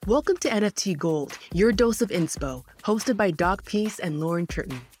Welcome to NFT Gold, your dose of inspo, hosted by Doc Peace and Lauren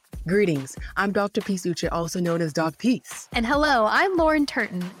Turton. Greetings, I'm Dr. Peace Uche, also known as Doc Peace. And hello, I'm Lauren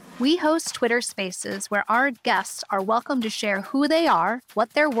Turton. We host Twitter Spaces where our guests are welcome to share who they are,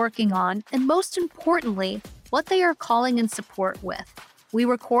 what they're working on, and most importantly, what they are calling in support with. We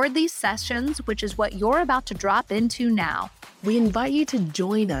record these sessions, which is what you're about to drop into now. We invite you to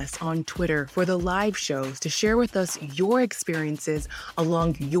join us on Twitter for the live shows to share with us your experiences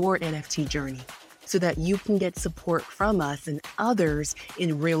along your NFT journey so that you can get support from us and others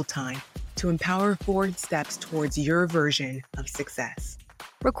in real time to empower forward steps towards your version of success.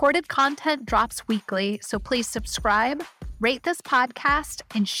 Recorded content drops weekly, so please subscribe, rate this podcast,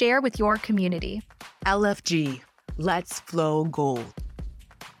 and share with your community. LFG, Let's Flow Gold.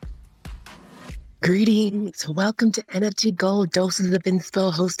 Greetings. Welcome to NFT Gold, Doses of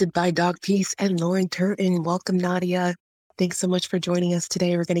Inspo, hosted by Doc Peace and Lauren Turton. Welcome, Nadia. Thanks so much for joining us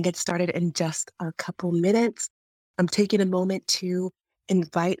today. We're going to get started in just a couple minutes. I'm taking a moment to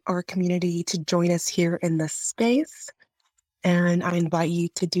invite our community to join us here in the space, and I invite you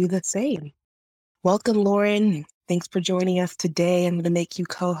to do the same. Welcome, Lauren. Thanks for joining us today. I'm going to make you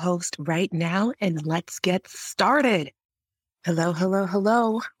co-host right now, and let's get started. Hello, hello,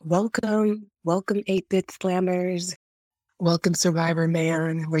 hello. Welcome. Welcome, 8-Bit Slammers. Welcome, Survivor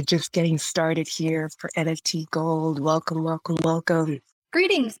Man. We're just getting started here for NFT Gold. Welcome, welcome, welcome.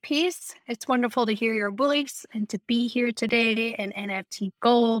 Greetings, Peace. It's wonderful to hear your voice and to be here today in NFT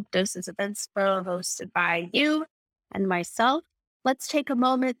Gold, Doses of Inspo, hosted by you and myself. Let's take a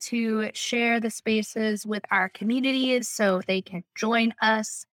moment to share the spaces with our communities so they can join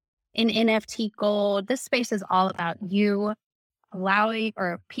us in NFT Gold. This space is all about you. Allowing,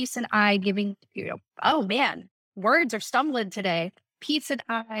 or Peace and I giving, oh man, words are stumbling today. Peace and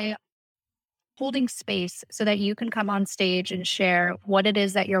I holding space so that you can come on stage and share what it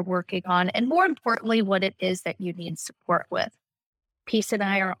is that you're working on, and more importantly, what it is that you need support with. Peace and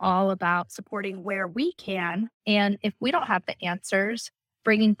I are all about supporting where we can, and if we don't have the answers,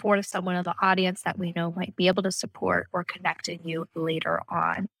 bringing forth someone in the audience that we know might be able to support or connecting you later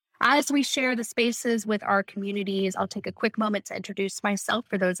on. As we share the spaces with our communities, I'll take a quick moment to introduce myself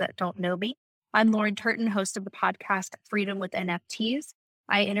for those that don't know me. I'm Lauren Turton, host of the podcast Freedom with NFTs.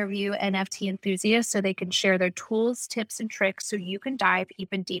 I interview NFT enthusiasts so they can share their tools, tips, and tricks so you can dive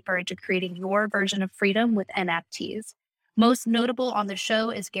even deeper into creating your version of freedom with NFTs. Most notable on the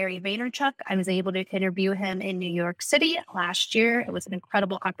show is Gary Vaynerchuk. I was able to interview him in New York City last year. It was an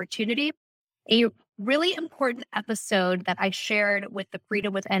incredible opportunity. A really important episode that I shared with the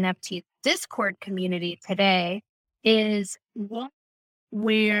Freedom with NFT Discord community today is one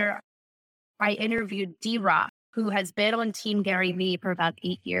where I interviewed D-Rock, who has been on Team Gary Vee for about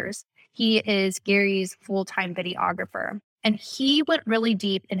 8 years. He is Gary's full-time videographer, and he went really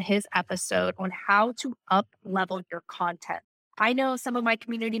deep in his episode on how to up-level your content. I know some of my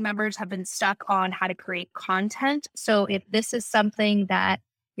community members have been stuck on how to create content, so if this is something that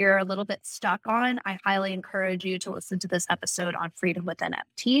you're a little bit stuck on, I highly encourage you to listen to this episode on Freedom with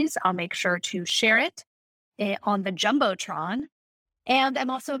NFTs. I'll make sure to share it on the Jumbotron. And I'm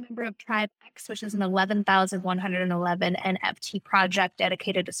also a member of Tribe X, which is an 11,111 NFT project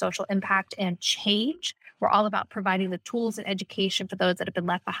dedicated to social impact and change. We're all about providing the tools and education for those that have been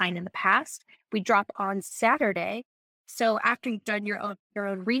left behind in the past. We drop on Saturday. So after you've done your own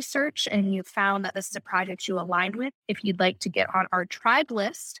research and you've found that this is a project you align with, if you'd like to get on our tribe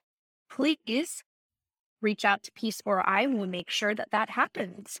list, please reach out to Peace or I will make sure that that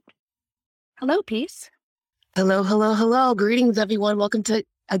happens. Hello, Peace. Hello, hello, hello. Greetings, everyone. Welcome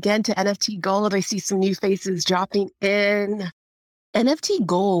again to NFT Gold. I see some new faces dropping in. NFT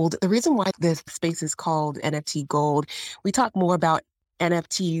Gold, the reason why this space is called NFT Gold, we talk more about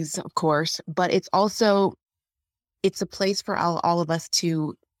NFTs, of course, but it's a place for all of us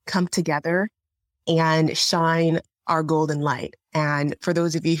to come together and shine our golden light. And for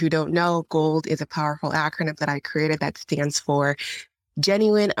those of you who don't know, GOLD is a powerful acronym that I created that stands for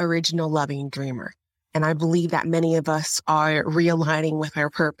Genuine, Original, Loving Dreamer. And I believe that many of us are realigning with our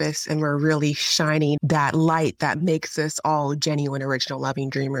purpose, and we're really shining that light that makes us all genuine, original, loving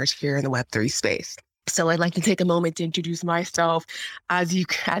dreamers here in the Web3 space. So I'd like to take a moment to introduce myself. As you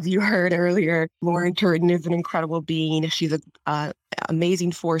heard earlier, Lauren Turton is an incredible being. She's an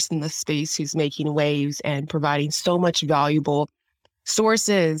amazing force in the space who's making waves and providing so much valuable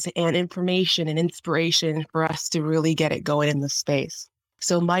sources and information and inspiration for us to really get it going in the space.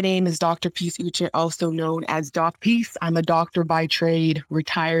 So my name is Dr. Peace Uche, also known as Doc Peace. I'm a doctor by trade,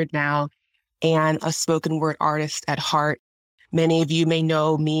 retired now, and a spoken word artist at heart. Many of you may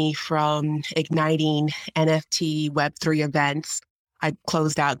know me from igniting NFT Web3 events. I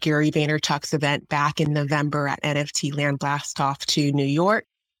closed out Gary Vaynerchuk's event back in November at NFT Land Blastoff to New York.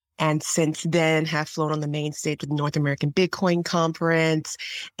 And since then have flown on the main stage with the North American Bitcoin Conference.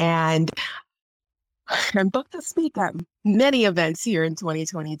 And I'm booked to speak at many events here in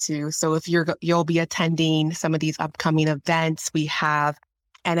 2022. So if you'll be attending some of these upcoming events, we have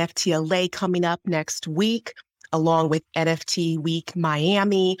NFT LA coming up next week, along with NFT Week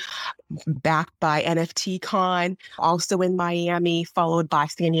Miami, backed by NFT Con, also in Miami, followed by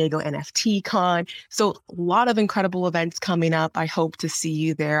San Diego NFT Con. So a lot of incredible events coming up. I hope to see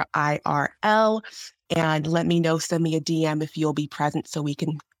you there IRL. And let me know, send me a DM if you'll be present so we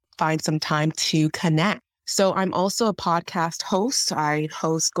can find some time to connect. So I'm also a podcast host. I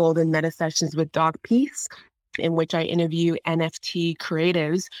host Golden Meta Sessions with Dog Peace, in which I interview NFT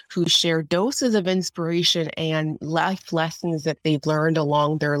creatives who share doses of inspiration and life lessons that they've learned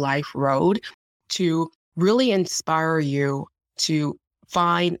along their life road to really inspire you to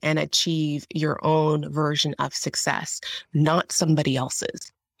find and achieve your own version of success, not somebody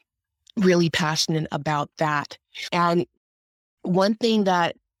else's. Really passionate about that. And one thing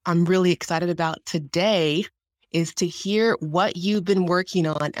that I'm really excited about today is to hear what you've been working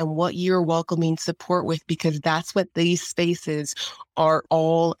on and what you're welcoming support with, because that's what these spaces are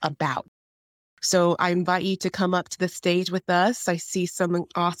all about. So I invite you to come up to the stage with us. I see some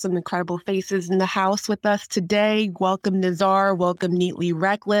awesome, incredible faces in the house with us today. Welcome, Nazar. Welcome, Neatly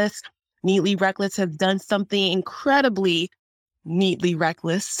Reckless. Neatly Reckless has done something incredibly neatly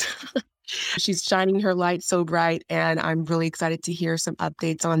reckless. She's shining her light so bright, and I'm really excited to hear some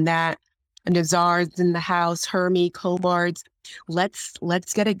updates on that. Nazar's in the house, Hermie, Comards. Let's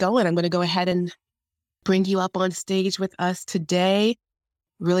get it going. I'm going to go ahead and bring you up on stage with us today.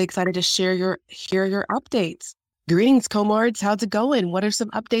 Really excited to hear your updates. Greetings, Comards. How's it going? What are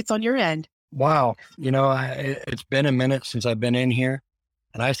some updates on your end? Wow. It's been a minute since I've been in here,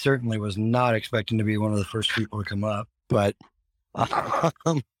 and I certainly was not expecting to be one of the first people to come up. But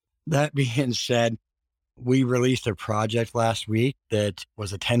that being said, we released a project last week that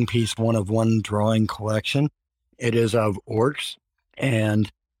was a 10-piece one-of-one drawing collection. It is of orcs.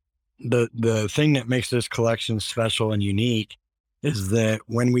 And the thing that makes this collection special and unique is that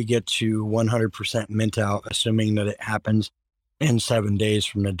when we get to 100% mint out, assuming that it happens in 7 days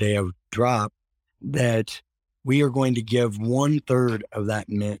from the day of drop, that we are going to give 1/3 of that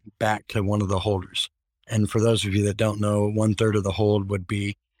mint back to one of the holders. And for those of you that don't know, 1/3 of the hold would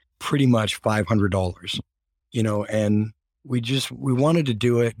be pretty much $500, and we wanted to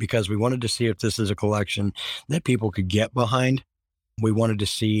do it because we wanted to see if this is a collection that people could get behind. We wanted to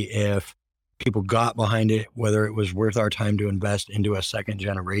see if people got behind it, whether it was worth our time to invest into a second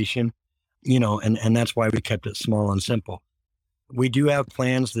generation, and that's why we kept it small and simple. We do have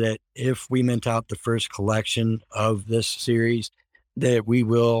plans that if we mint out the first collection of this series, that we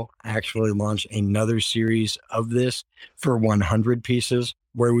will actually launch another series of this for 100 pieces,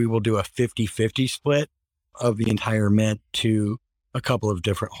 where we will do a 50-50 split of the entire mint to a couple of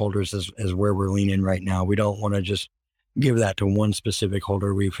different holders as where we're leaning right now. We don't want to just give that to one specific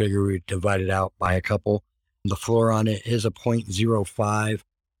holder. We figure we divide it out by a couple. The floor on it is a 0.05.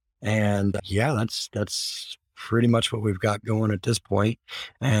 And yeah, that's pretty much what we've got going at this point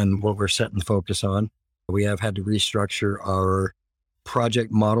and what we're setting focus on. We have had to restructure our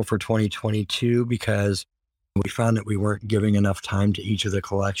project model for 2022 because we found that we weren't giving enough time to each of the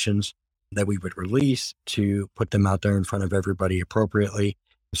collections that we would release to put them out there in front of everybody appropriately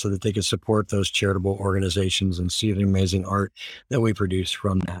so that they could support those charitable organizations and see the amazing art that we produce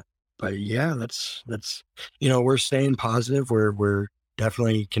from that. But yeah, that's we're staying positive. We're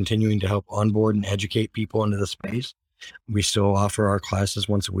definitely continuing to help onboard and educate people into the space. We still offer our classes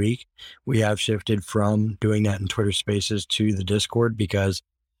once a week. We have shifted from doing that in Twitter Spaces to the Discord because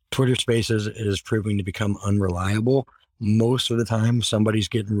Twitter Spaces is proving to become unreliable. Most of the time, somebody's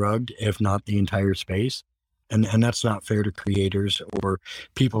getting rugged, if not the entire space. And that's not fair to creators or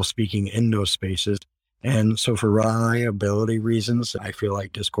people speaking in those spaces. And so for reliability reasons, I feel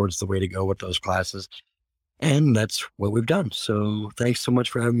like Discord's the way to go with those classes. And that's what we've done. So thanks so much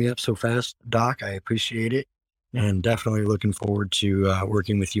for having me up so fast, Doc. I appreciate it. And definitely looking forward to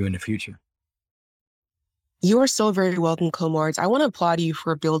working with you in the future. You are so very welcome, Comards. I want to applaud you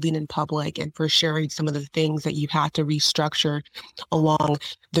for building in public and for sharing some of the things that you've had to restructure along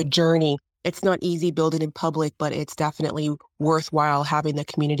the journey. It's not easy building in public, but it's definitely worthwhile having the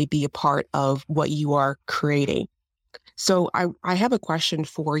community be a part of what you are creating. So I have a question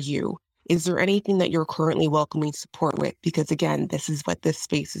for you. Is there anything that you're currently welcoming support with? Because again, this is what this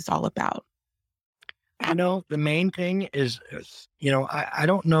space is all about. The main thing is, I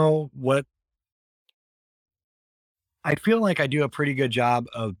don't know what I feel like I do a pretty good job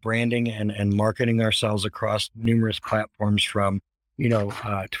of branding and marketing ourselves across numerous platforms from,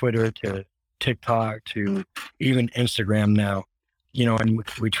 Twitter to TikTok to even Instagram now, and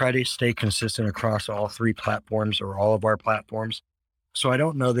we try to stay consistent across all three platforms or all of our platforms. So I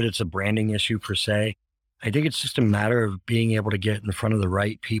don't know that it's a branding issue per se. I think it's just a matter of being able to get in front of the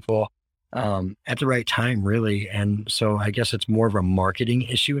right people at the right time, really. And so I guess it's more of a marketing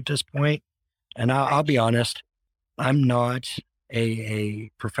issue at this point. And I'll be honest, I'm not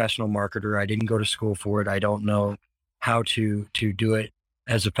a professional marketer. I didn't go to school for it. I don't know how to do it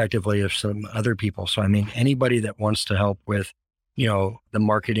as effectively as some other people. So I mean, anybody that wants to help with, the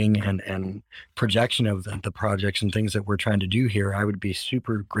marketing and projection of the projects and things that we're trying to do here, I would be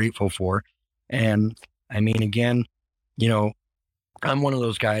super grateful for. And I mean, again, you know, I'm one of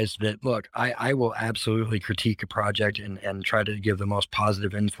those guys that look, I will absolutely critique a project and try to give the most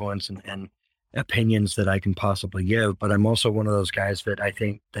positive influence and opinions that I can possibly give. But I'm also one of those guys that I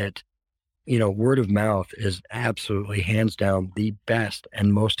think that, word of mouth is absolutely hands down the best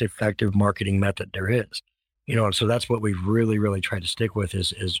and most effective marketing method there is. And so that's what we've really, really tried to stick with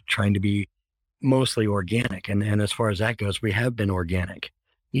is trying to be mostly organic. And as far as that goes, we have been organic.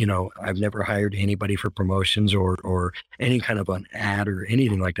 I've never hired anybody for promotions or any kind of an ad or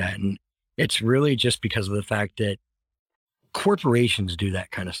anything like that. And it's really just because of the fact that corporations do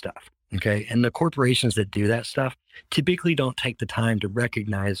that kind of stuff. Okay. And the corporations that do that stuff typically don't take the time to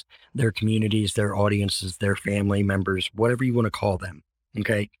recognize their communities, their audiences, their family members, whatever you want to call them.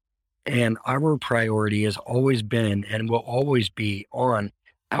 Okay. And our priority has always been and will always be on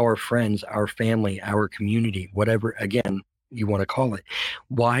our friends, our family, our community, whatever, again, you want to call it.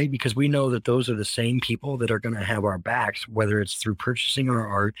 Why? Because we know that those are the same people that are going to have our backs, whether it's through purchasing our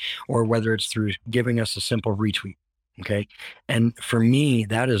art or whether it's through giving us a simple retweet. Okay. And for me,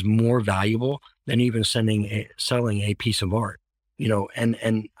 that is more valuable than even selling a piece of art,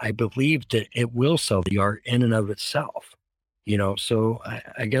 and I believe that it will sell the art in and of itself, so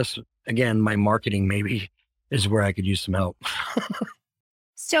I guess, again, my marketing maybe is where I could use some help.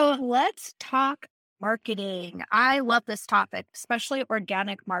 So let's talk marketing. I love this topic, especially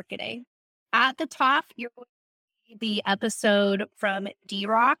organic marketing. At the top, you're going to see the episode from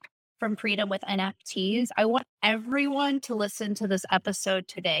D-Rock from Freedom with NFTs. I want everyone to listen to this episode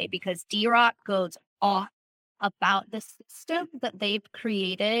today because D-Rock goes off about the system that they've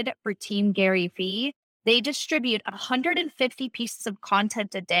created for Team Gary Vee. They distribute 150 pieces of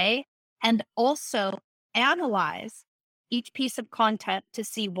content a day and also analyze each piece of content to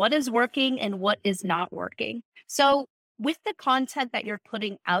see what is working and what is not working. So with the content that you're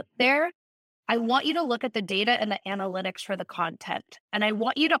putting out there, I want you to look at the data and the analytics for the content. And I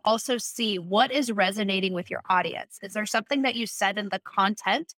want you to also see what is resonating with your audience. Is there something that you said in the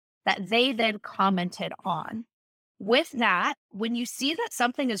content that they then commented on? With that, when you see that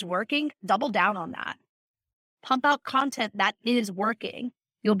something is working, double down on that. Pump out content that is working.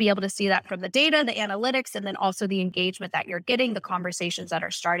 You'll be able to see that from the data, the analytics, and then also the engagement that you're getting, the conversations that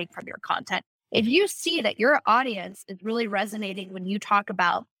are starting from your content. If you see that your audience is really resonating when you talk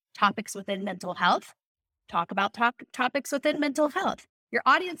about topics within mental health, talk about topics within mental health. Your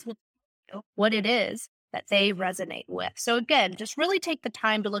audience will know what it is that they resonate with. So again, just really take the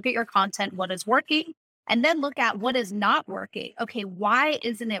time to look at your content, what is working, and then look at what is not working. Okay, why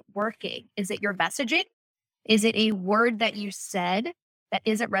isn't it working? Is it your messaging? Is it a word that you said that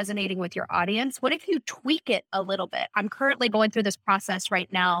isn't resonating with your audience? What if you tweak it a little bit? I'm currently going through this process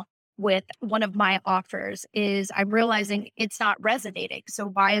right now with one of my offers is I'm realizing it's not resonating. So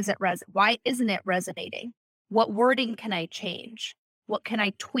why isn't it resonating? What wording can I change? What can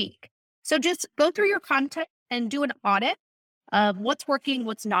I tweak? So just go through your content and do an audit of what's working,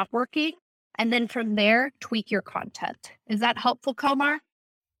 what's not working. And then from there, tweak your content. Is that helpful, Komar?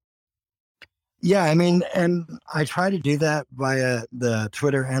 Yeah, I mean, and I try to do that via the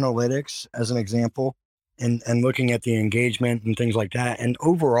Twitter analytics as an example and looking at the engagement and things like that. And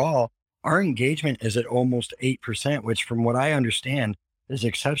overall, our engagement is at almost 8%, which from what I understand is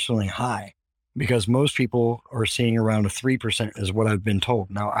exceptionally high because most people are seeing around a 3% is what I've been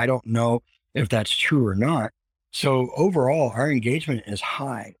told. Now, I don't know if that's true or not. So overall, our engagement is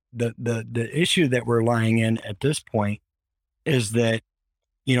high. The issue that we're lying in at this point is that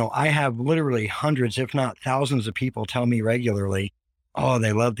I have literally hundreds, if not thousands of people tell me regularly, oh,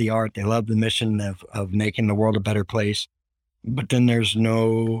 they love the art. They love the mission of making the world a better place. But then there's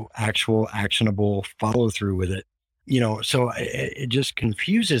no actual actionable follow through with it. So it just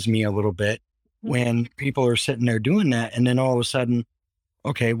confuses me a little bit when people are sitting there doing that. And then all of a sudden,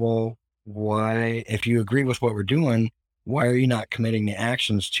 okay, well, why, if you agree with what we're doing, why are you not committing the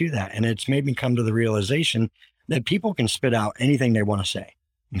actions to that? And it's made me come to the realization that people can spit out anything they want to say.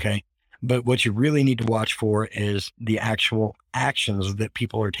 Okay. But what you really need to watch for is the actual actions that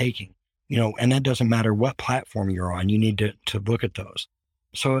people are taking, and that doesn't matter what platform you're on. You need to look at those.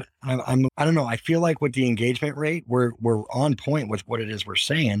 So I don't know. I feel like with the engagement rate, we're on point with what it is we're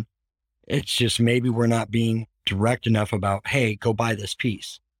saying. It's just maybe we're not being direct enough about, hey, go buy this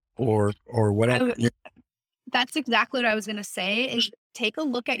piece or whatever. That's exactly what I was going to say is take a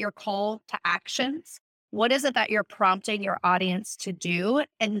look at your call to actions. What is it that you're prompting your audience to do?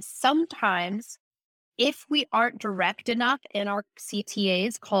 And sometimes if we aren't direct enough in our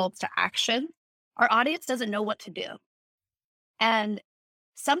CTAs, calls to action, our audience doesn't know what to do. And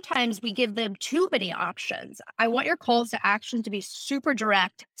sometimes we give them too many options. I want your calls to action to be super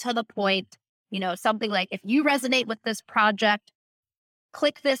direct, to the point, something like, if you resonate with this project,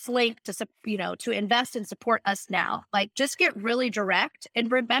 click this link to invest and support us now. Like, just get really direct.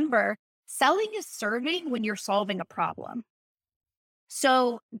 And remember, selling is serving when you're solving a problem.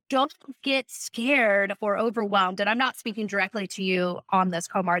 So don't get scared or overwhelmed. And I'm not speaking directly to you on this,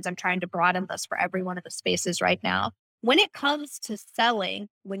 Comards. I'm trying to broaden this for every one of the spaces right now. When it comes to selling,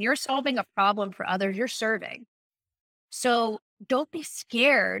 when you're solving a problem for others, you're serving. So don't be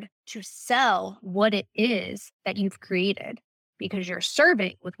scared to sell what it is that you've created, because you're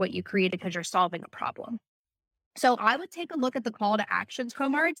serving with what you created because you're solving a problem. So I would take a look at the call to actions,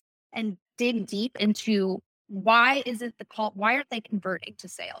 Comards, and dig deep into why aren't they converting to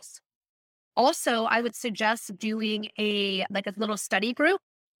sales? Also, I would suggest doing a little study group.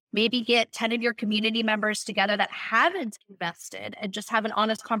 Maybe get 10 of your community members together that haven't invested and just have an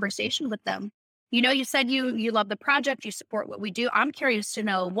honest conversation with them. You said you love the project, you support what we do. I'm curious to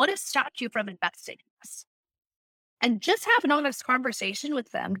know, what has stopped you from investing in this? And just have an honest conversation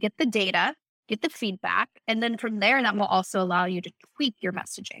with them, get the data, get the feedback, and then from there, that will also allow you to tweak your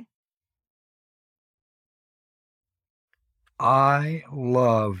messaging. I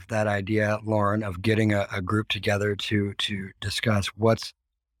love that idea, Lauren, of getting a group together to discuss what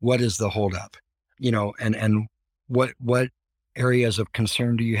is the holdup, and what areas of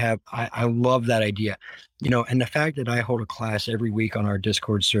concern do you have? I love that idea, and the fact that I hold a class every week on our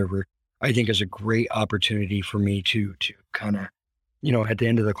Discord server, I think is a great opportunity for me to kind of, at the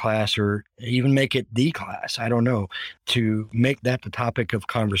end of the class, or even make it the class, I don't know, to make that the topic of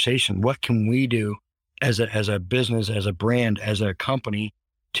conversation. What can we do as a business, as a brand, as a company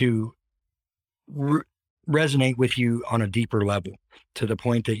to resonate with you on a deeper level, to the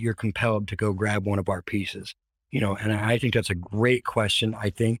point that you're compelled to go grab one of our pieces? And I think that's a great question. I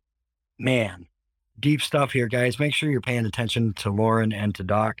think, man, deep stuff here, guys. Make sure you're paying attention to Lauren and to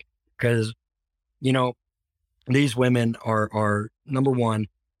Doc, because, these women are number one,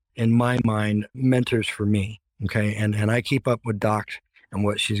 in my mind, mentors for me. Okay. And I keep up with Doc and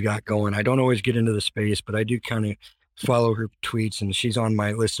what she's got going. I don't always get into the space, but I do kind of follow her tweets, and she's on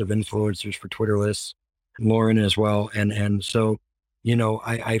my list of influencers for Twitter lists, Lauren as well. And so,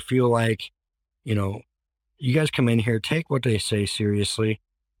 I feel like, you guys come in here, take what they say seriously,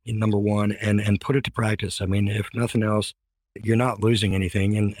 number one, and put it to practice. I mean, if nothing else, you're not losing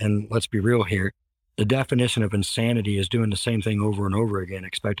anything. And let's be real here. The definition of insanity is doing the same thing over and over again,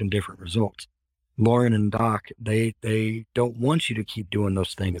 expecting different results. Lauren and Doc, they don't want you to keep doing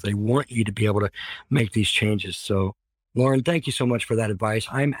those things. They want you to be able to make these changes. So, Lauren, thank you so much for that advice.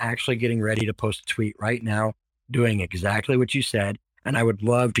 I'm actually getting ready to post a tweet right now doing exactly what you said. And I would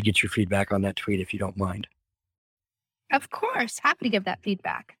love to get your feedback on that tweet if you don't mind. Of course. Happy to give that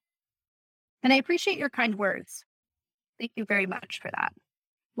feedback. And I appreciate your kind words. Thank you very much for that.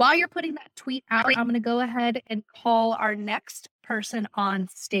 While you're putting that tweet out, I'm going to go ahead and call our next person on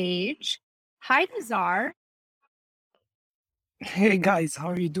stage. Hi, Nazar. Hey guys, how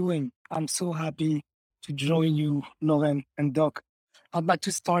are you doing? I'm so happy to join you, Lauren and Doc. I'd like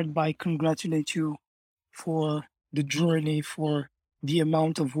to start by congratulate you for the journey, for the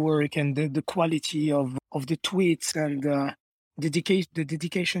amount of work and the quality of the tweets and the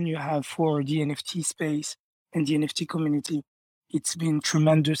dedication you have for the NFT space and the NFT community. It's been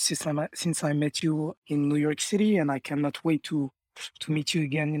tremendous since I met you in New York City, and I cannot wait to meet you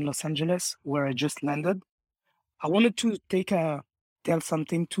again in Los Angeles, where I just landed. I wanted to tell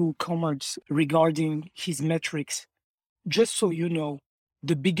something to Comards regarding his metrics. Just so you know,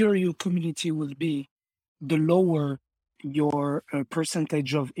 the bigger your community will be, the lower your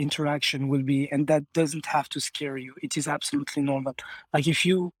percentage of interaction will be, and that doesn't have to scare you. It is absolutely normal. Like, if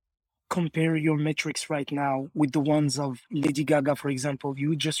you compare your metrics right now with the ones of Lady Gaga, for example, you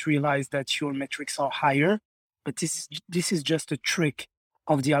would just realize that your metrics are higher, but this is just a trick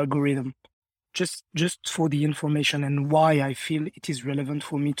of the algorithm. Just for the information and why I feel it is relevant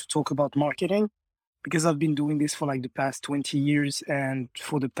for me to talk about marketing. because I've been doing this for like the past 20 years. And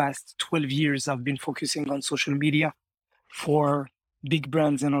for the past 12 years, I've been focusing on social media for big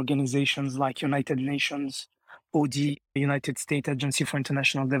brands and organizations like United Nations, OD, United States Agency for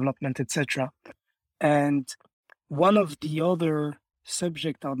International Development, etc. And one of the other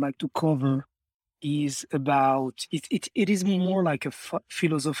subject I'd like to cover is about it is more like a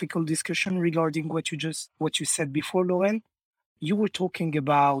philosophical discussion regarding what you said before, Lauren. You were talking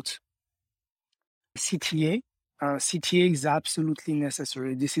about CTA. CTA is absolutely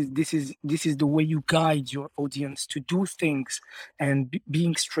necessary. This is the way you guide your audience to do things, and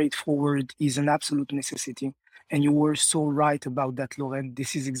being straightforward is an absolute necessity. And you were so right about that, Lauren.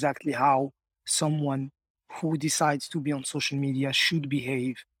 This is exactly how someone who decides to be on social media should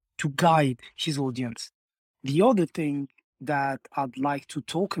behave to guide his audience. The other thing that I'd like to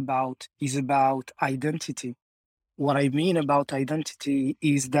talk about is about identity. What I mean about identity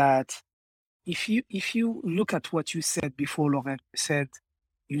is that if you look at what you said before, Laurent said,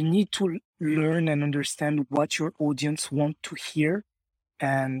 you need to learn and understand what your audience want to hear.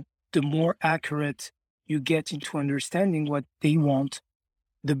 And the more accurate you get into understanding what they want,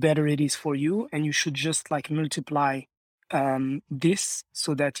 the better it is for you. And you should just like multiply this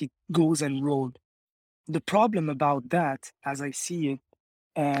so that it goes and rolls. The problem about that, as I see it,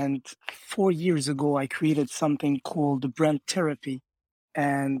 and 4 years ago, I created something called brand therapy.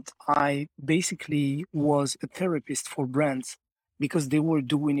 And I basically was a therapist for brands because they were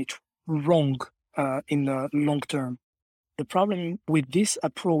doing it wrong in the long term. The problem with this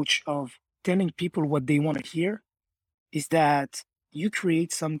approach of telling people what they want to hear is that you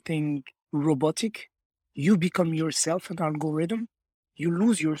create something robotic. You become yourself an algorithm. You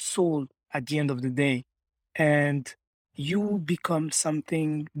lose your soul at the end of the day. And you become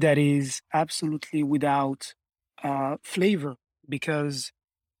something that is absolutely without flavor, because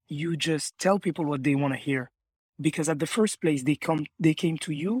you just tell people what they want to hear. Because at the first place, they came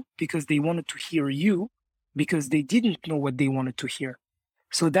to you because they wanted to hear you, because they didn't know what they wanted to hear.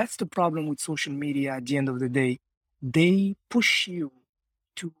 So that's the problem with social media at the end of the day. They push you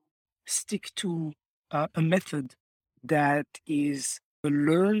to stick to a method that is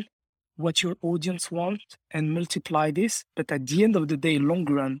learn what your audience wants and multiply this. But at the end of the day, long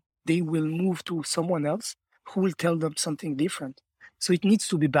run, they will move to someone else who will tell them something different. So it needs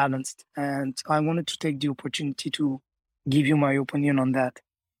to be balanced. And I wanted to take the opportunity to give you my opinion on that.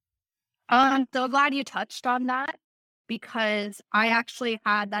 I'm so glad you touched on that, because I actually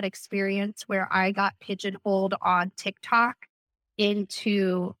had that experience where I got pigeonholed on TikTok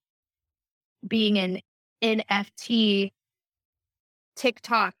into being an NFT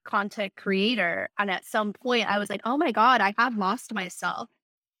TikTok content creator. And at some point I was like, oh my God, I have lost myself.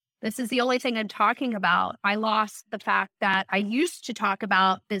 This is the only thing I'm talking about. I lost the fact that I used to talk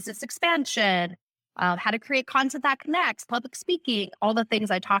about business expansion, how to create content that connects, public speaking, all the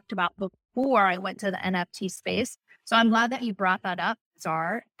things I talked about before I went to the NFT space. So I'm glad that you brought that up,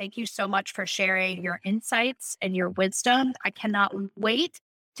 Zar. Thank you so much for sharing your insights and your wisdom. I cannot wait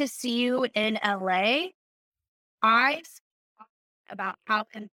to see you in LA. I spoke about how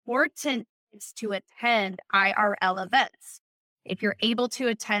important it is to attend IRL events. If you're able to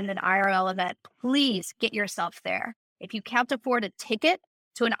attend an IRL event, please get yourself there. If you can't afford a ticket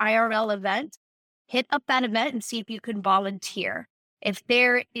to an IRL event, hit up that event and see if you can volunteer. If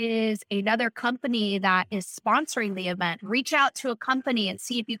there is another company that is sponsoring the event, reach out to a company and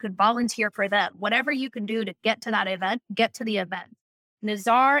see if you could volunteer for them. Whatever you can do to get to that event, get to the event.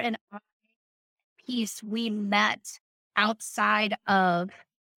 Nazar and I, we met outside of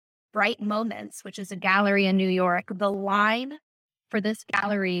Bright Moments, which is a gallery in New York. The line for this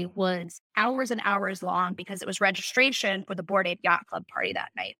gallery was hours and hours long because it was registration for the Bored Ape Yacht Club party that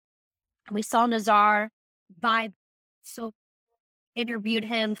night. And we saw Nazar vibe, so interviewed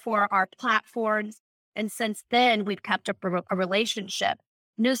him for our platforms. And since then, we've kept up a relationship.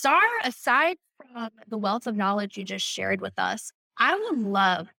 Nazar, aside from the wealth of knowledge you just shared with us, I would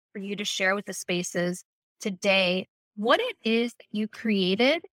love for you to share with the spaces today what it is that you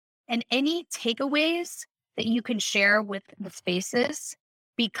created and any takeaways that you can share with the spaces,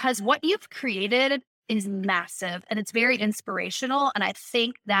 because what you've created is massive and it's very inspirational. And I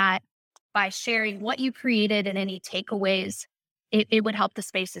think that by sharing what you created and any takeaways, it would help the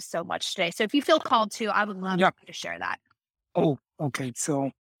spaces so much today. So if you feel called to, I would love you to share that. Oh, okay.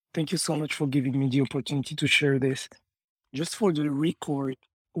 So thank you so much for giving me the opportunity to share this. Just for the record,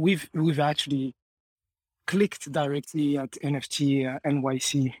 we've actually clicked directly at NFT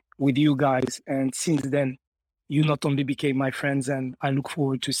NYC with you guys. And since then, you not only became my friends, and I look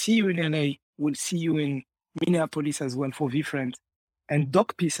forward to see you in LA. We'll see you in Minneapolis as well for VFriends. And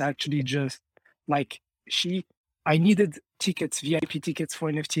Doc Peace actually just I needed tickets, VIP tickets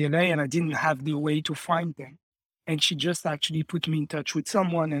for NFTLA, and I didn't have the way to find them. And she just actually put me in touch with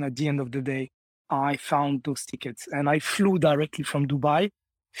someone. And at the end of the day, I found those tickets and I flew directly from Dubai,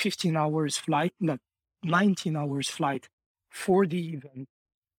 15 hours flight, no, 19 hours flight for the event.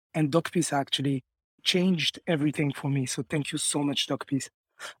 And DocPiece actually changed everything for me. So thank you so much, DocPiece.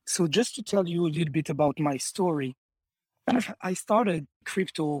 So just to tell you a little bit about my story, I started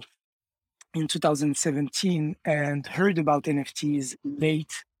crypto in 2017 and heard about NFTs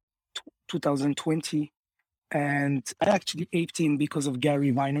late 2020. And I actually aped in because of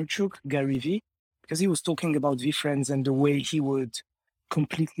Gary Vaynerchuk, Gary V, because he was talking about VFriends and the way he would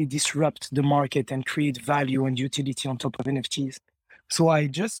completely disrupt the market and create value and utility on top of NFTs. So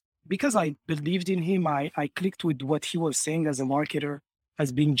because I believed in him, I clicked with what he was saying as a marketer,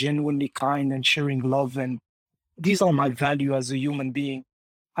 as being genuinely kind and sharing love. And these are my value as a human being.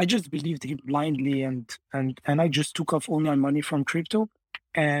 I just believed him blindly and I just took off all my money from crypto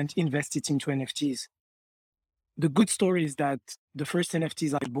and invested into NFTs. The good story is that the first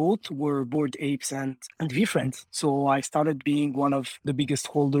NFTs I bought were Bored Apes and VFriends. So I started being one of the biggest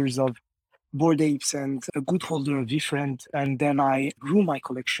holders of Bored Apes and a good holder of VFriend. And then I grew my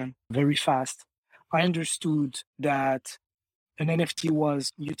collection very fast. I understood that an NFT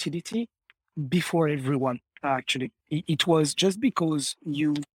was utility before everyone, actually. It was just because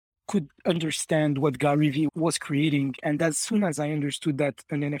you could understand what Gary Vee was creating. And as soon as I understood that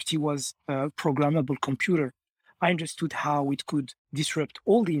an NFT was a programmable computer, I understood how it could disrupt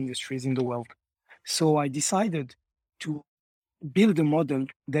all the industries in the world. So I decided to build a model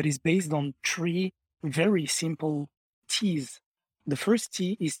that is based on three very simple T's. The first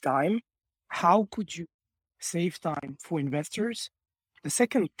T is time. How could you save time for investors? The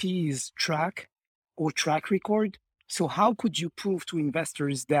second T is track or track record. So how could you prove to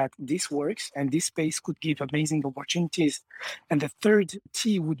investors that this works and this space could give amazing opportunities? And the third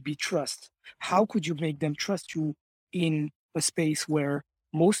T would be trust. How could you make them trust you in a space where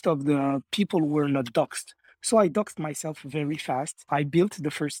most of the people were not doxed? So I doxed myself very fast. I built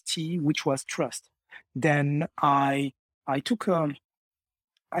the first T, which was trust. Then I took a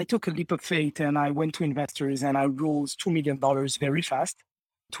leap of faith and I went to investors and I rose $2 million very fast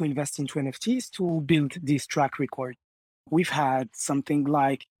to invest into NFTs to build this track record. We've had something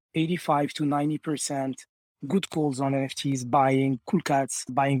like 85 to 90% good calls on NFTs, buying cool cats,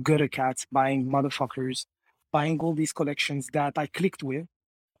 buying gutter cats, buying motherfuckers, buying all these collections that I clicked with.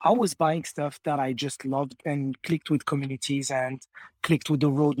 I was buying stuff that I just loved and clicked with communities and clicked with the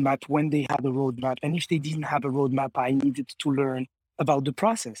roadmap when they had a roadmap. And if they didn't have a roadmap, I needed to learn about the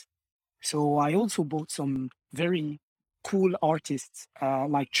process. So I also bought some very cool artists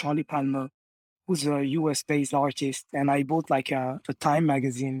like Charlie Palmer, who's a US-based artist. And I bought like a Time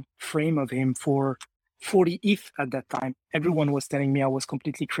magazine frame of him for 40 ETH at that time. Everyone was telling me I was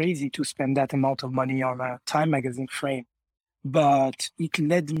completely crazy to spend that amount of money on a Time magazine frame. But it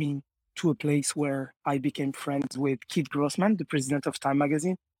led me to a place where I became friends with Kid Grossman, the president of Time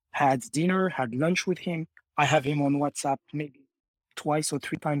magazine, had dinner, had lunch with him. I have him on WhatsApp maybe twice or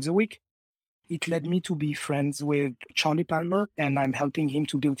three times a week. It led me to be friends with Charlie Palmer, and I'm helping him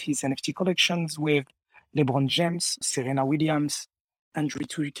to build his NFT collections with LeBron James, Serena Williams, Andrew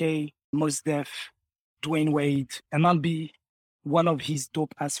Turkey, Mos Def, Dwayne Wade, and I'll be one of his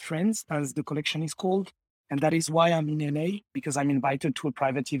dope-ass friends, as the collection is called. And that is why I'm in LA, because I'm invited to a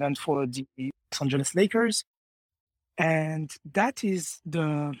private event for the Los Angeles Lakers. And that is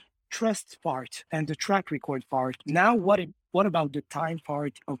the trust part and the track record part. Now, what about the time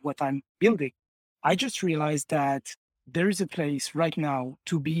part of what I'm building? I just realized that there is a place right now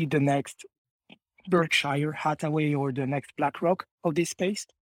to be the next Berkshire Hathaway or the next BlackRock of this space.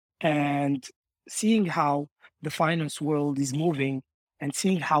 And seeing how the finance world is moving and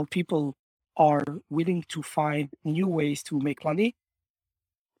seeing how people are willing to find new ways to make money,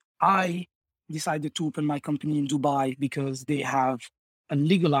 I decided to open my company in Dubai because they have a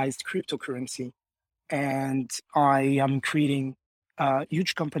legalized cryptocurrency. And I am creating a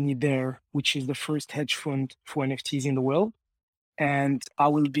huge company there, which is the first hedge fund for NFTs in the world. And I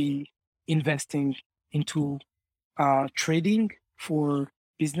will be investing into trading for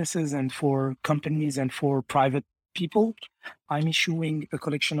businesses and for companies and for private people. I'm issuing a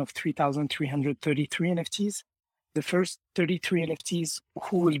collection of 3,333 NFTs. The first 33 NFTs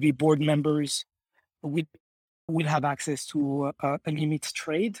who will be board members will have access to a limit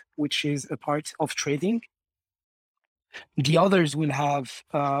trade, which is a part of trading. The others will have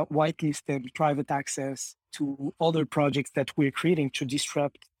whitelisted private access to other projects that we're creating to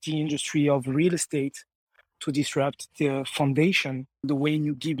disrupt the industry of real estate, to disrupt the foundation, the way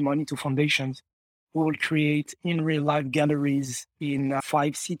you give money to foundations. We will create in real life galleries in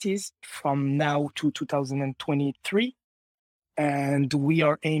 5 cities from now to 2023. And we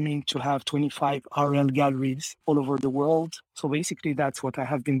are aiming to have 25 RL galleries all over the world. So basically, that's what I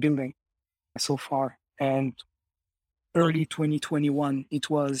have been building so far. And early 2021, it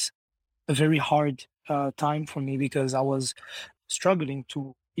was a very hard time for me because I was struggling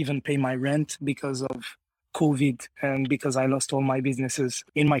to even pay my rent because of COVID and because I lost all my businesses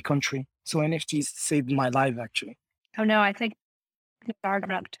in my country. So NFTs saved my life, actually. Oh no, I think Nazar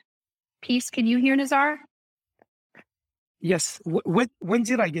dropped. Peace, can you hear Nazar? Yes. When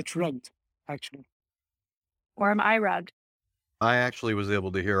did I get rubbed, actually? Or am I rubbed? I actually was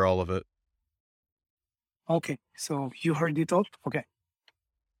able to hear all of it. Okay. So you heard it all? Okay.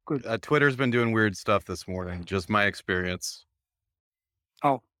 Good. Twitter's been doing weird stuff this morning, just my experience.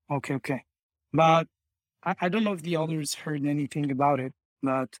 Oh, okay. But I don't know if the others heard anything about it,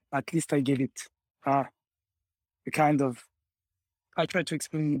 but at least I gave it a kind of, I tried to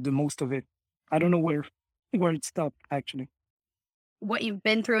explain the most of it. I don't know where it stopped, actually. What you've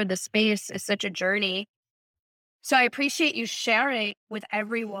been through in the space is such a journey. So I appreciate you sharing with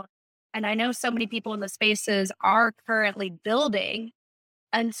everyone. And I know so many people in the spaces are currently building.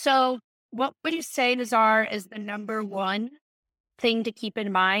 And so what would you say, Nazar, is the number one thing to keep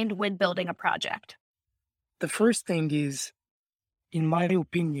in mind when building a project? The first thing is, in my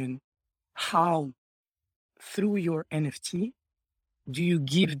opinion, how through your NFT do you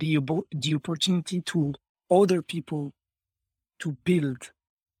give the opportunity to other people to build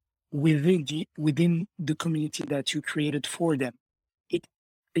within the community that you created for them?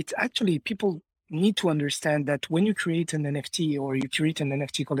 It's actually, people need to understand that when you create an NFT or you create an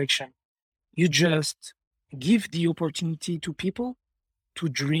NFT collection, you just give the opportunity to people to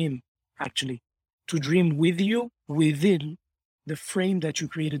dream, actually, to dream with you within the frame that you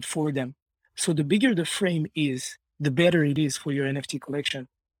created for them. So the bigger the frame is, the better it is for your NFT collection.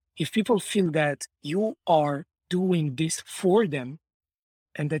 If people feel that you are doing this for them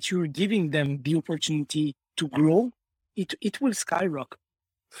and that you're giving them the opportunity to grow, it will skyrocket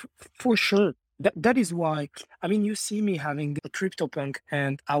for sure. That is why, I mean, you see me having a CryptoPunk,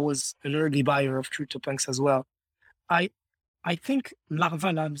 and I was an early buyer of CryptoPunks as well. I think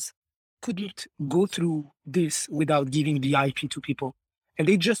Larva Labs couldn't go through this without giving the IP to people. And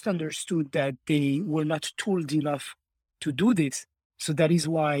they just understood that they were not tooled enough to do this. So that is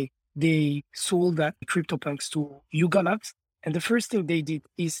why they sold that CryptoPunks to Yuga Labs. And the first thing they did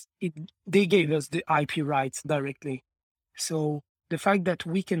is they gave us the IP rights directly. So the fact that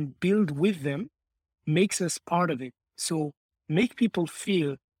we can build with them makes us part of it. So make people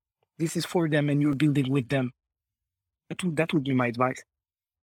feel this is for them and you're building with them. That would be my advice.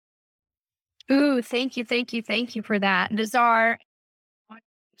 Ooh, thank you for that. Nazar, I want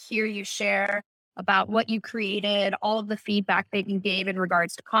to hear you share about what you created, all of the feedback that you gave in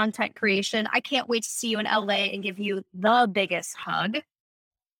regards to content creation. I can't wait to see you in LA and give you the biggest hug.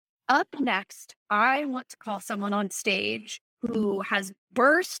 Up next, I want to call someone on stage who has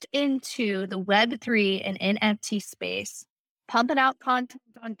burst into the Web3 and NFT space, pumping out content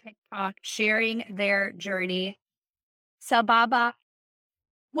on TikTok, sharing their journey. Sababa,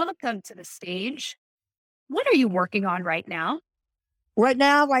 welcome to the stage. What are you working on right now? Right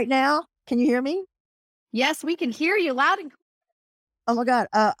now, can you hear me? Yes, we can hear you loud and clear. Oh my God,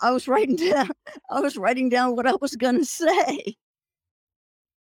 I was writing down what I was going to say.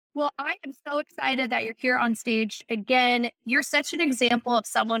 Well, I am so excited that you're here on stage. Again, you're such an example of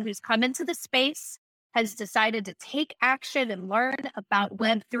someone who's come into the space, has decided to take action and learn about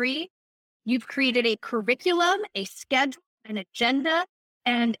Web3. You've created a curriculum, a schedule, an agenda,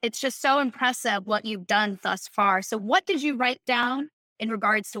 and it's just so impressive what you've done thus far. So what did you write down in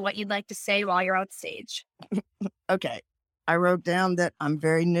regards to what you'd like to say while you're on stage? Okay. I wrote down that I'm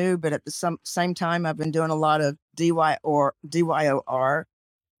very new, but at the same time, I've been doing a lot of DYOR.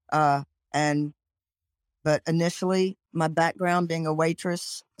 But initially my background being a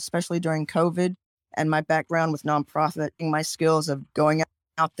waitress, especially during COVID, and my background with nonprofiting, my skills of going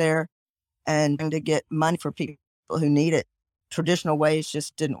out there and to get money for people who need it. Traditional ways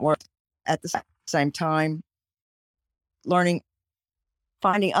just didn't work. At the same time,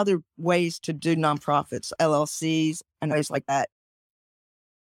 finding other ways to do nonprofits, LLCs, and ways like that.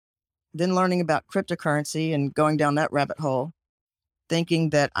 Then learning about cryptocurrency and going down that rabbit hole, thinking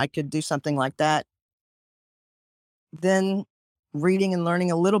that I could do something like that. Then reading and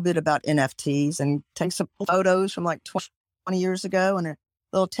learning a little bit about NFTs and take some photos from like 20 years ago and a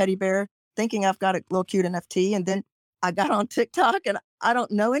little teddy bear, thinking I've got a little cute NFT. And then I got on TikTok and I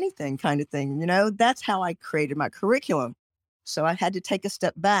don't know anything kind of thing. You know, that's how I created my curriculum. So I had to take a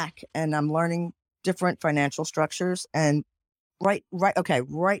step back, and I'm learning different financial structures. And right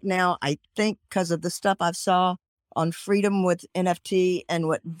now, I think because of the stuff I've saw on Freedom with NFT and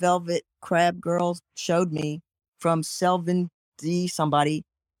what Velvet Crab Girls showed me from Selvin D somebody,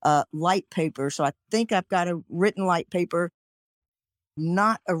 light paper. So I think I've got a written light paper,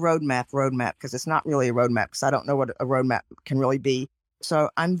 not a roadmap, because it's not really a roadmap, because I don't know what a roadmap can really be. So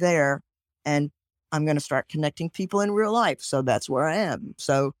I'm there, and I'm going to start connecting people in real life. So that's where I am.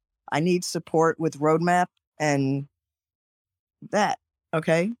 So I need support with roadmap and that.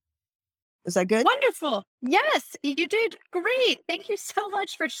 Okay. Is that good? Wonderful. Yes, you did great. Thank you so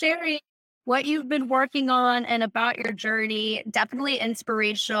much for sharing what you've been working on and about your journey. Definitely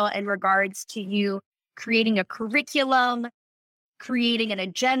inspirational in regards to you creating a curriculum, creating an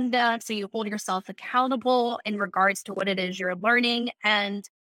agenda so you hold yourself accountable in regards to what it is you're learning, and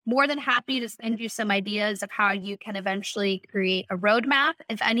more than happy to send you some ideas of how you can eventually create a roadmap.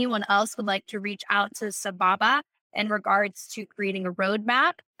 If anyone else would like to reach out to Sababa in regards to creating a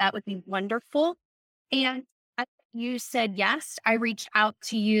roadmap, that would be wonderful. And you said yes. I reached out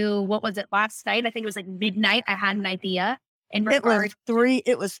to you, what was it, last night? I think it was like midnight. I had an idea in regards.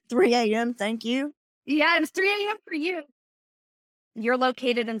 It was 3 a.m. Thank you. Yeah, it was 3 a.m. for you. You're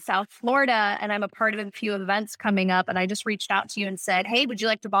located in South Florida, and I'm a part of a few events coming up. And I just reached out to you and said, hey, would you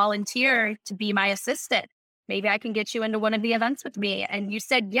like to volunteer to be my assistant? Maybe I can get you into one of the events with me. And you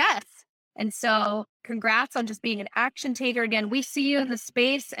said yes. And so congrats on just being an action taker. Again, we see you in the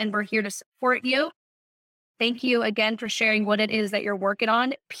space and we're here to support you. Thank you again for sharing what it is that you're working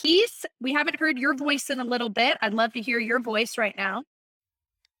on. Peace. We haven't heard your voice in a little bit. I'd love to hear your voice right now.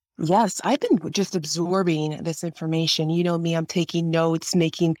 Yes, I've been just absorbing this information. You know me, I'm taking notes,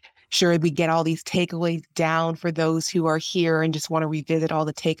 making sure we get all these takeaways down for those who are here and just want to revisit all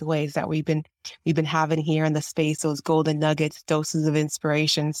the takeaways that we've been having here in the space, those golden nuggets, doses of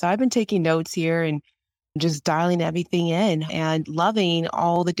inspiration. So I've been taking notes here and just dialing everything in and loving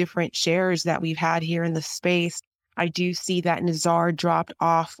all the different shares that we've had here in the space. I do see that Nazar dropped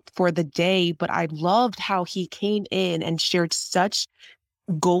off for the day, but I loved how he came in and shared such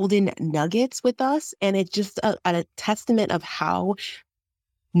golden nuggets with us. And it's just a testament of how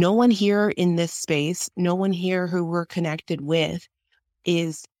no one here in this space, no one here who we're connected with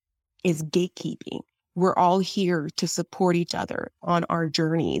is gatekeeping. We're all here to support each other on our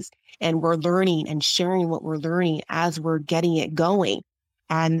journeys, and we're learning and sharing what we're learning as we're getting it going.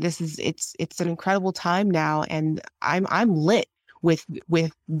 And it's an incredible time now, and I'm lit with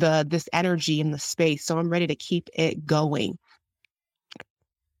this energy in the space. So I'm ready to keep it going.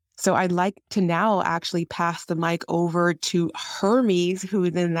 So I'd like to now actually pass the mic over to Hermes, who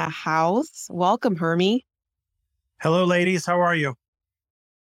is in the house. Welcome, Hermes. Hello, ladies. How are you?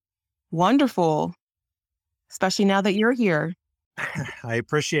 Wonderful, especially now that you're here. I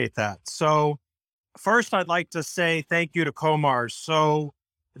appreciate that. So first, I'd like to say thank you to Komars. So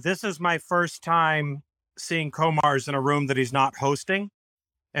this is my first time seeing Komars in a room that he's not hosting.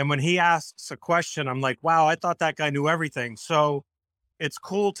 And when he asks a question, I'm like, wow, I thought that guy knew everything. So it's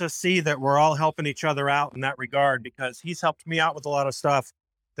cool to see that we're all helping each other out in that regard, because he's helped me out with a lot of stuff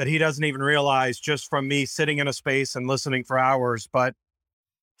that he doesn't even realize just from me sitting in a space and listening for hours. But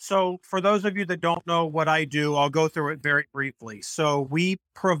so for those of you that don't know what I do, I'll go through it very briefly. So we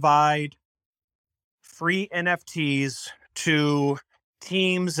provide free NFTs to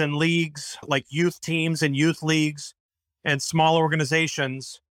teams and leagues, like youth teams and youth leagues and small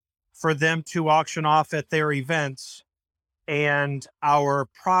organizations, for them to auction off at their events. And our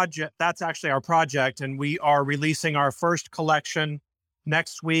project, that's actually our project. And we are releasing our first collection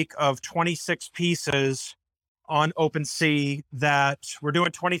next week of 26 pieces on OpenSea. That we're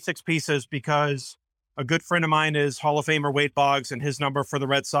doing 26 pieces because a good friend of mine is Hall of Famer Wade Boggs, and his number for the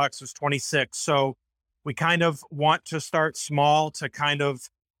Red Sox is 26. So we kind of want to start small to kind of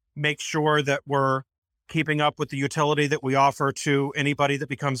make sure that we're keeping up with the utility that we offer to anybody that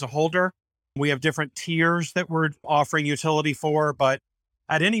becomes a holder. We have different tiers that we're offering utility for, but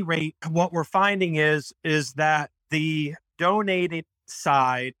at any rate, what we're finding is that the donated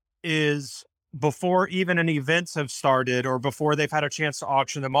side is, before even any events have started or before they've had a chance to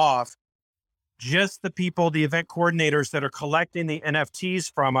auction them off, just the people, the event coordinators that are collecting the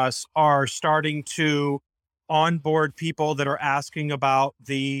NFTs from us are starting to onboard people that are asking about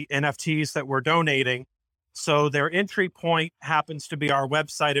the NFTs that we're donating. So their entry point happens to be our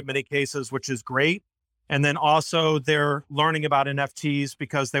website in many cases, which is great. And then also they're learning about NFTs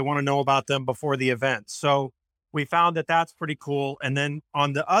because they want to know about them before the event. So we found that that's pretty cool. And then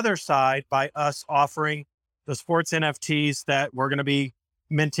on the other side, by us offering the sports NFTs that we're going to be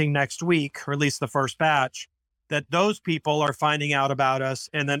minting next week, or at least the first batch, that those people are finding out about us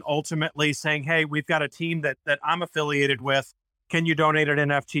and then ultimately saying, hey, we've got a team that I'm affiliated with. Can you donate an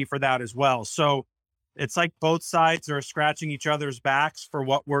NFT for that as well? So it's like both sides are scratching each other's backs for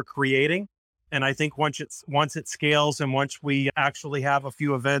what we're creating. And I think once it scales and once we actually have a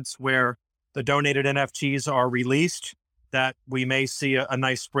few events where the donated NFTs are released, that we may see a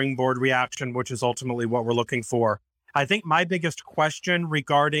nice springboard reaction, which is ultimately what we're looking for. I think my biggest question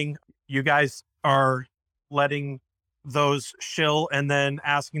regarding you guys are letting those shill and then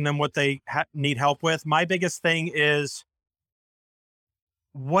asking them what they need help with. My biggest thing is,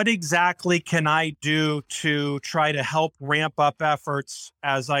 what exactly can I do to try to help ramp up efforts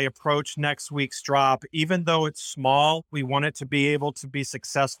as I approach next week's drop? Even though it's small, we want it to be able to be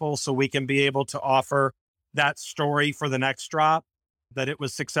successful so we can be able to offer that story for the next drop, that it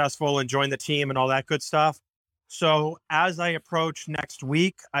was successful and join the team and all that good stuff. So as I approach next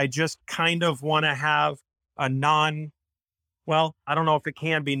week, I just kind of want to have a I don't know if it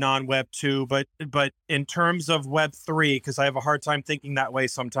can be non-Web 2, but in terms of Web 3, because I have a hard time thinking that way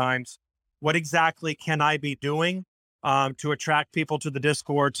sometimes, what exactly can I be doing to attract people to the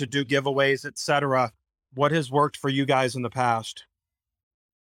Discord, to do giveaways, et cetera? What has worked for you guys in the past?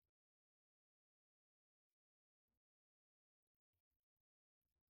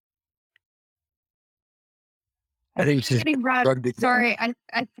 I think she's Getting rugged. drugged again. Sorry,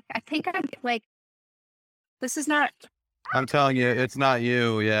 I think I'm like, this is not. I'm telling you, it's not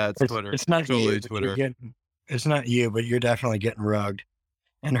you. Yeah, it's Twitter. It's not totally you, but Twitter. it's not you, but you're definitely getting rugged.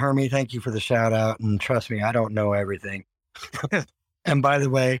 And Hermie, thank you for the shout out. And trust me, I don't know everything. And by the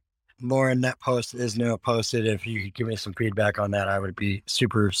way, Lauren, that post is now posted. If you could give me some feedback on that, I would be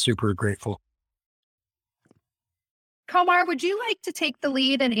super, super grateful. Komar, would you like to take the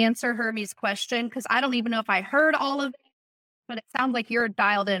lead and answer Hermie's question? Because I don't even know if I heard all of it, but it sounds like you're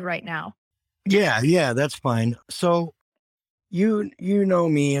dialed in right now. Yeah, that's fine. So you know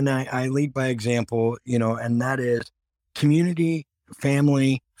me, and I lead by example, and that is community,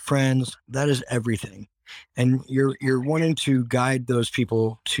 family, friends. That is everything. And you're wanting to guide those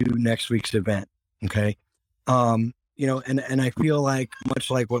people to next week's event. Okay. And I feel like, much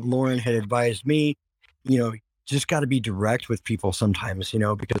like what Lauren had advised me, just got to be direct with people sometimes,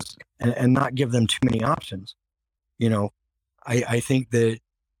 because, and not give them too many options. I think that,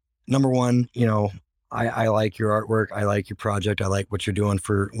 number one, I like your artwork. I like your project. I like what you're doing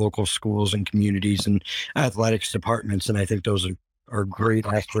for local schools and communities and athletics departments. And I think those are great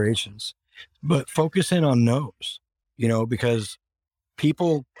aspirations. But focus in on those, because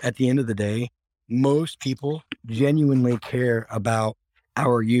people, at the end of the day, most people genuinely care about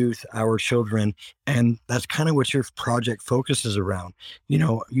our youth, our children. And that's kind of what your project focuses around.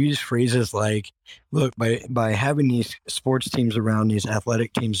 You use phrases like, look, by having these sports teams around, these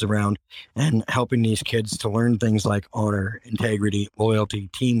athletic teams around, and helping these kids to learn things like honor, integrity, loyalty,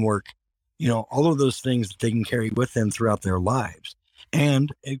 teamwork, all of those things that they can carry with them throughout their lives.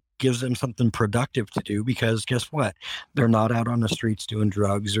 And it gives them something productive to do, because guess what? They're not out on the streets doing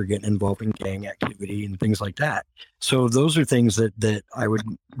drugs or getting involved in gang activity and things like that. So those are things that I would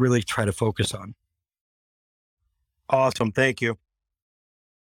really try to focus on. Awesome. Thank you.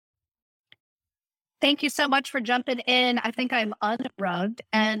 Thank you so much for jumping in. I think I'm unrugged.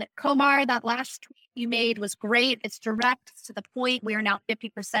 And Komar, that last tweet you made was great. It's direct, it's to the point. We are now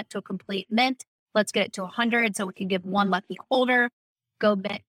 50% to a complete mint. Let's get it to 100 so we can give one lucky holder.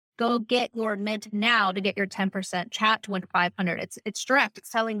 Go get your mint now to get your 10% chat to win 500. It's direct. It's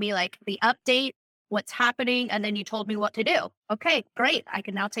telling me like the update, what's happening, and then you told me what to do. Okay, great. I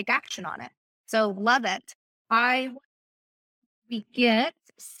can now take action on it. So love it. We get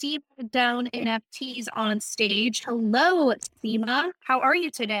Seema Down NFTs on stage. Hello, Seema. How are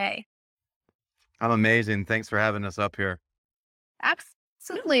you today? I'm amazing. Thanks for having us up here.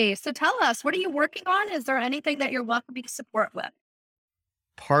 Absolutely. So tell us, what are you working on? Is there anything that you're welcoming support with?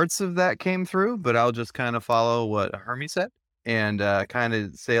 Parts of that came through, but I'll just kind of follow what Hermie said and kind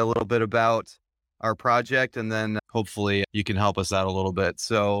of say a little bit about our project, and then hopefully you can help us out a little bit.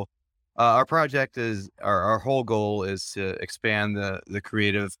 So our project is, our whole goal is to expand the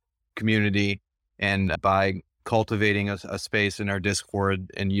creative community, and by cultivating a space in our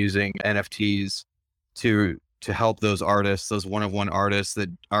Discord and using NFTs to help those artists, those one-of-one artists that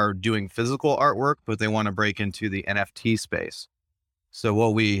are doing physical artwork, but they want to break into the NFT space. So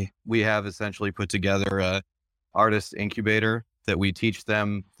what we have essentially put together a artist incubator that we teach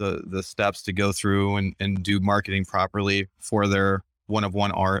them the steps to go through and do marketing properly for their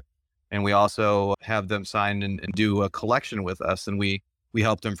one-of-one art. And we also have them sign and do a collection with us, and we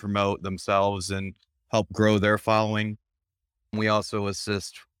help them promote themselves and help grow their following. We also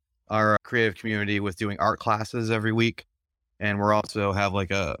assist our creative community with doing art classes every week. And we're also have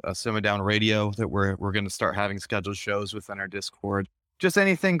like a Simmer Down radio that we're going to start having scheduled shows within our Discord. Just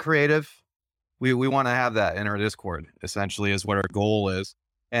anything creative. We want to have that in our Discord, essentially, is what our goal is.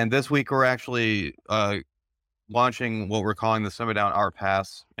 And this week we're actually launching what we're calling the Simmer Down Art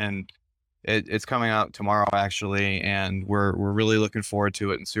Pass, and it's coming out tomorrow actually, and we're really looking forward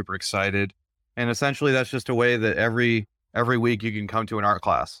to it and super excited. And essentially that's just a way that every week you can come to an art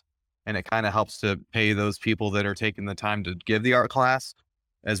class, and it kind of helps to pay those people that are taking the time to give the art class,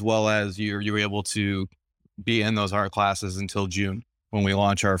 as well as you're able to be in those art classes until June, when we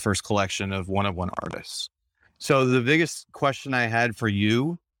launch our first collection of one-of-one artists. So the biggest question I had for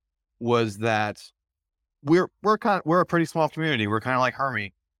you was that we're a pretty small community. We're kind of like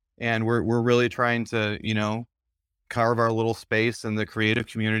Hermie, and we're really trying to, carve our little space in the creative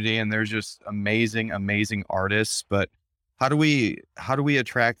community. And there's just amazing artists, but how do we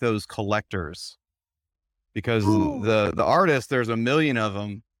attract those collectors? Because the artists, there's a million of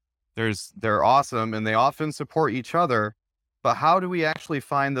them. They're awesome, and they often support each other. But how do we actually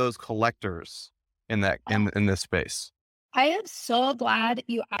find those collectors in this space? I am so glad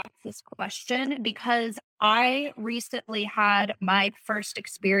you asked this question, because I recently had my first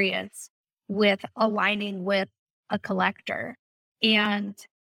experience with aligning with a collector, and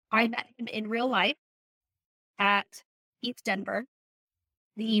I met him in real life at East Denver.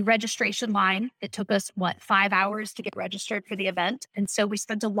 The registration line, it took us 5 hours to get registered for the event. And so we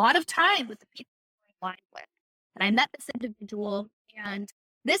spent a lot of time with the people we were aligned with. And I met this individual, and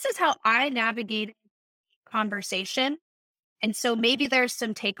this is how I navigated conversation. And so maybe there's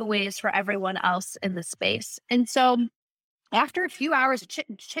some takeaways for everyone else in the space. And so after a few hours of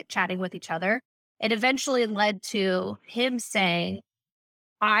chit-chatting with each other, it eventually led to him saying,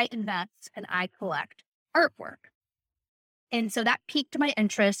 I invest and I collect artwork. And so that piqued my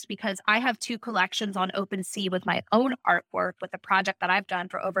interest, because I have 2 collections on OpenSea with my own artwork, with a project that I've done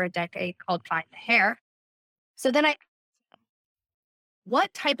for over a decade called Find the Hair. So then I asked him,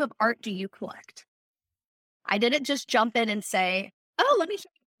 what type of art do you collect? I didn't just jump in and say, oh, let me show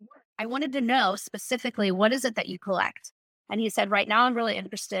you your work. I wanted to know specifically, what is it that you collect? And he said, right now I'm really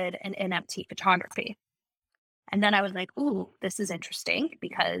interested in NFT photography. And then I was like, ooh, this is interesting,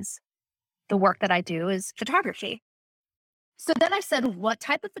 because the work that I do is photography. So then I said, what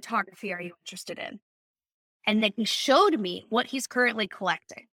type of photography are you interested in? And then he showed me what he's currently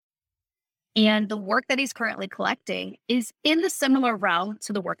collecting. And the work that he's currently collecting is in the similar realm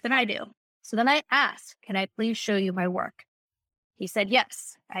to the work that I do. So then I asked, can I please show you my work? He said,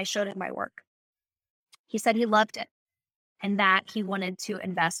 yes. I showed him my work. He said he loved it, and that he wanted to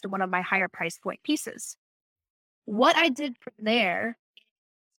invest in one of my higher price point pieces. What I did from there,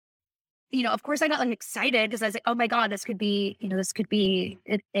 of course I got excited, because I was like, oh my God, this could be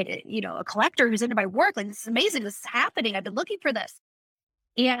a collector who's into my work. Like, this is amazing. This is happening. I've been looking for this.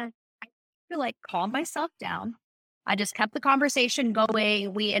 And I feel calm myself down. I just kept the conversation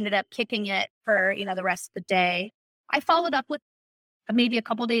going. We ended up kicking it for, the rest of the day. I followed up with maybe a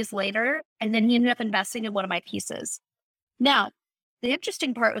couple days later, and then he ended up investing in one of my pieces. Now, the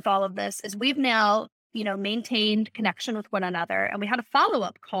interesting part with all of this is we've now, maintained connection with one another, and we had a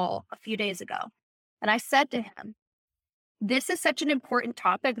follow-up call a few days ago. And I said to him, this is such an important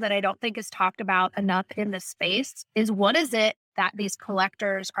topic that I don't think is talked about enough in this space, is what is it that these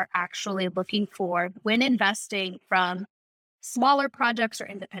collectors are actually looking for when investing from smaller projects or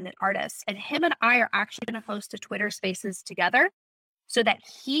independent artists. And him and I are actually going to host a Twitter Spaces together, so that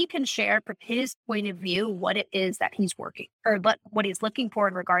he can share from his point of view what it is that he's working, or what he's looking for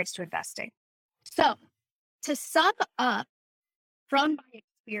in regards to investing. So to sum up from my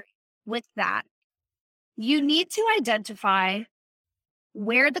experience with that, you need to identify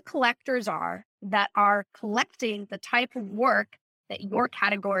where the collectors are that are collecting the type of work that your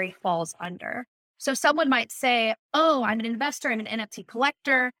category falls under. So someone might say, oh, I'm an investor, I'm an NFT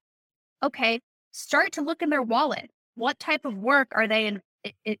collector. Okay, start to look in their wallet. What type of work are they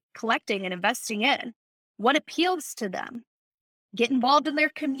collecting and investing in? What appeals to them? Get involved in their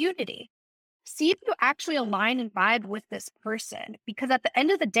community. See if you actually align and vibe with this person, because at the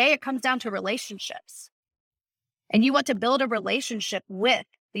end of the day, it comes down to relationships. And you want to build a relationship with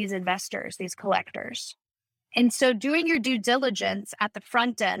these investors, these collectors. And so doing your due diligence at the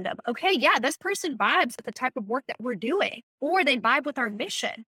front end of, okay, yeah, this person vibes with the type of work that we're doing, or they vibe with our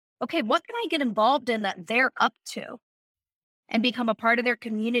mission. Okay, what can I get involved in that they're up to, and become a part of their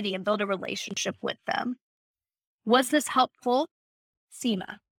community and build a relationship with them? Was this helpful,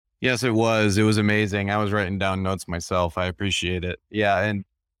 Seema? Yes, it was. It was amazing. I was writing down notes myself. I appreciate it. Yeah. And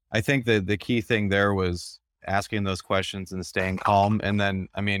I think that the key thing there was asking those questions and staying calm. And then,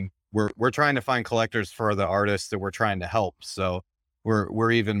 we're trying to find collectors for the artists that we're trying to help. So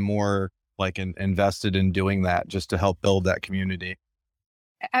we're even more like invested in doing that just to help build that community.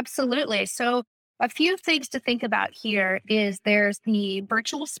 Absolutely. So a few things to think about here is there's the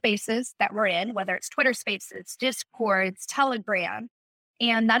virtual spaces that we're in, whether it's Twitter Spaces, Discords, Telegram,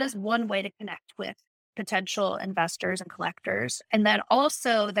 and that is one way to connect with potential investors and collectors. And then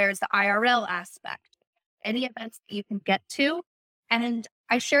also there's the IRL aspect, any events that you can get to. And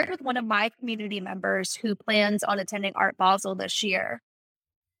I shared with one of my community members who plans on attending Art Basel this year,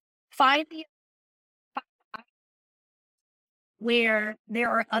 find the where there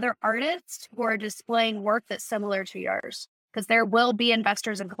are other artists who are displaying work that's similar to yours, because there will be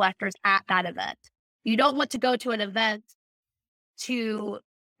investors and collectors at that event. You don't want to go to an event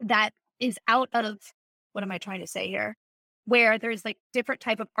that is out of, what am I trying to say here? Where there's like different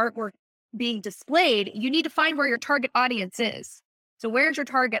type of artwork being displayed. You need to find where your target audience is. So where's your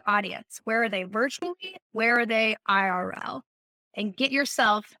target audience? Where are they virtually? Where are they IRL? And get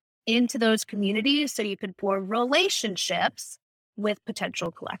yourself into those communities so you can form relationships with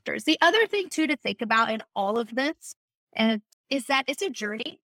potential collectors. The other thing too to think about in all of this is that it's a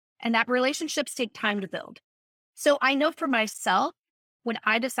journey and that relationships take time to build. So I know for myself, when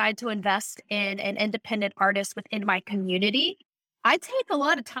I decide to invest in an independent artist within my community, I take a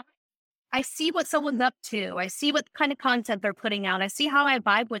lot of time. I see what someone's up to. I see what kind of content they're putting out. I see how I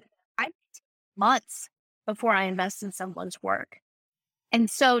vibe with them. I take months before I invest in someone's work. And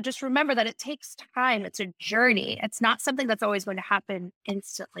so just remember that it takes time. It's a journey. It's not something that's always going to happen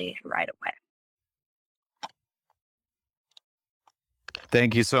instantly right away.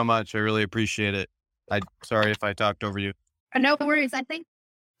 Thank you so much. I really appreciate it. Sorry if I talked over you. No worries. I think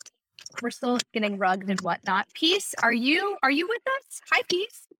we're still getting rugged and whatnot. Peace, are you with us? Hi,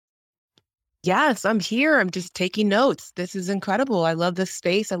 Peace. Yes, I'm here. I'm just taking notes. This is incredible. I love this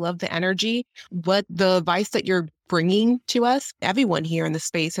space. I love the energy. What the advice that you're bringing to us, everyone here in the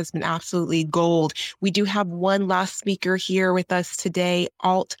space has been absolutely gold. We do have one last speaker here with us today,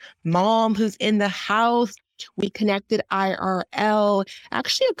 Alt Mom, who's in the house. We connected IRL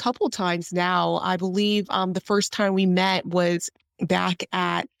actually a couple times now. I believe the first time we met was back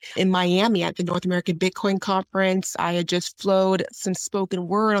in Miami at the North American Bitcoin Conference. I had just flowed some spoken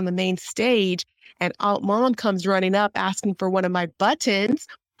word on the main stage, and Alt Mom comes running up asking for one of my buttons.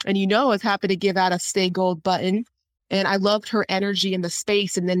 And I was happy to give out a Stay Gold button. And I loved her energy in the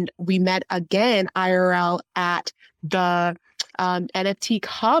space. And then we met again IRL at the NFT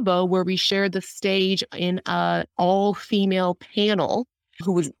Cabo, where we shared the stage in an all-female panel.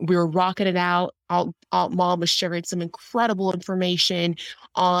 We were rocking it out. Alt Mom was sharing some incredible information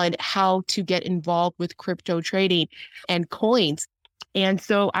on how to get involved with crypto trading and coins. And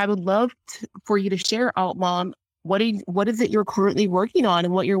so I would love for you to share, Alt Mom, what is it you're currently working on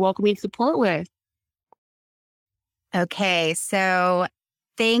and what you're welcoming support with? Okay, so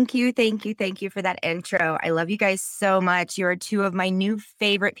thank you for that intro. I love you guys so much. You're two of my new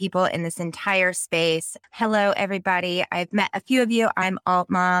favorite people in this entire space. Hello, everybody. I've met a few of you. I'm Alt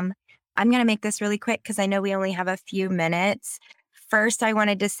Mom. I'm going to make this really quick because I know we only have a few minutes. First, I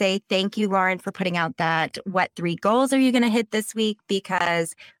wanted to say thank you, Lauren, for putting out that what 3 goals are you going to hit this week?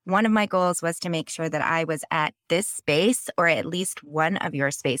 Because one of my goals was to make sure that I was at this space or at least one of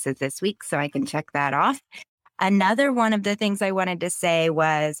your spaces this week, so I can check that off. Another one of the things I wanted to say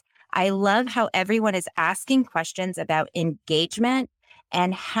was I love how everyone is asking questions about engagement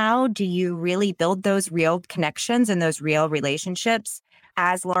and how do you really build those real connections and those real relationships.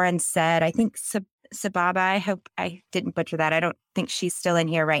 As Lauren said, I think Sababa, I hope I didn't butcher that. I don't think she's still in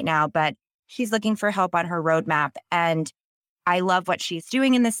here right now, but she's looking for help on her roadmap. And I love what she's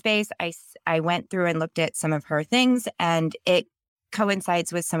doing in this space. I went through and looked at some of her things, and it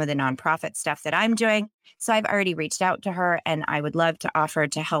coincides with some of the nonprofit stuff that I'm doing. So I've already reached out to her, and I would love to offer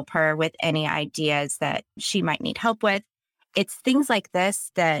to help her with any ideas that she might need help with. It's things like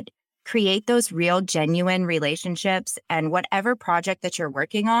this that create those real, genuine relationships, and whatever project that you're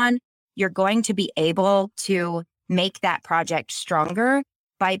working on, you're going to be able to make that project stronger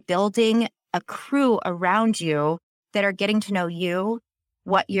by building a crew around you that are getting to know you,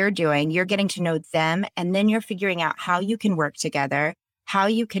 what you're doing, you're getting to know them, and then you're figuring out how you can work together, how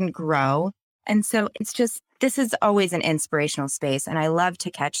you can grow. And so this is always an inspirational space, and I love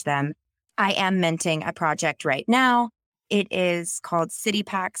to catch them. I am minting a project right now. It is called City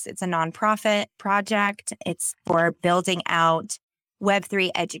Packs. It's a nonprofit project. It's for building out Web3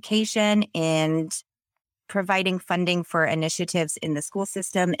 education and providing funding for initiatives in the school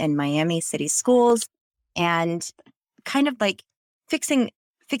system in Miami city schools, and kind of like fixing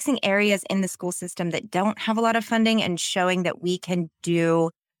areas in the school system that don't have a lot of funding and showing that we can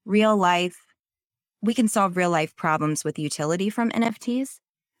do real life, we can solve real life problems with utility from NFTs.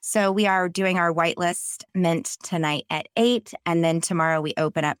 So we are doing our whitelist mint tonight at 8, and then tomorrow we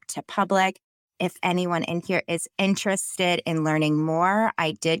open up to public. If anyone in here is interested in learning more,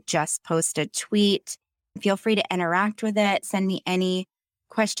 I did just post a tweet. Feel free to interact with it. Send me any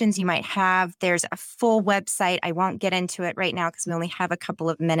questions you might have. There's a full website. I won't get into it right now because we only have a couple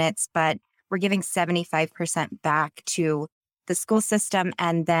of minutes, but we're giving 75% back to the school system,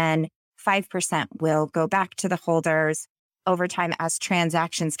 and then 5% will go back to the holders. Over time, as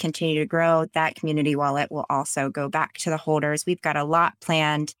transactions continue to grow, that community wallet will also go back to the holders. We've got a lot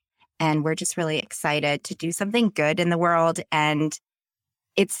planned, and we're just really excited to do something good in the world. And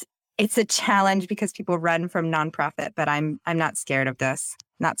it's a challenge because people run from nonprofit, but I'm not scared of this.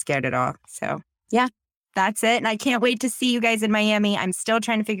 Not scared at all. So yeah, that's it. And I can't wait to see you guys in Miami. I'm still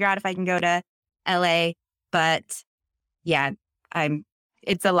trying to figure out if I can go to LA, but yeah,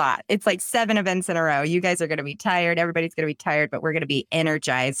 it's a lot. It's like 7 events in a row. You guys are going to be tired. Everybody's going to be tired, but we're going to be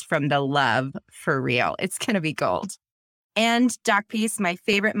energized from the love for real. It's going to be gold. And Doc Peace, my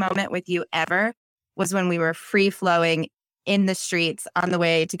favorite moment with you ever was when we were free flowing in the streets on the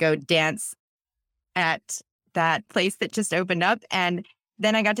way to go dance at that place that just opened up. And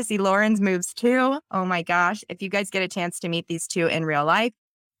then I got to see Lauren's moves too. Oh my gosh. If you guys get a chance to meet these two in real life,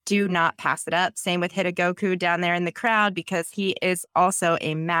 do not pass it up. Same with Hitagoku down there in the crowd, because he is also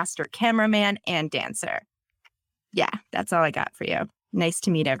a master cameraman and dancer. Yeah, that's all I got for you. Nice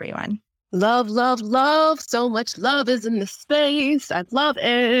to meet everyone. Love, love, love. So much love is in the space. I love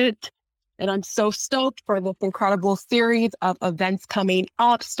it. And I'm so stoked for this incredible series of events coming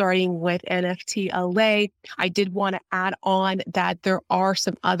up, starting with NFT LA. I did want to add on that there are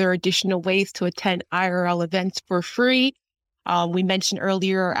some other additional ways to attend IRL events for free. We mentioned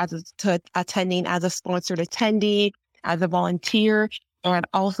earlier attending as a sponsored attendee, as a volunteer, and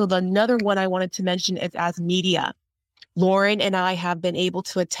also another one I wanted to mention is as media. Lauren and I have been able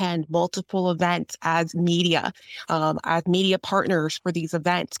to attend multiple events as media partners for these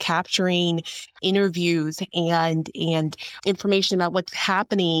events, capturing interviews and information about what's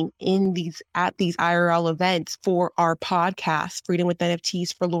happening at these IRL events for our podcast, Freedom with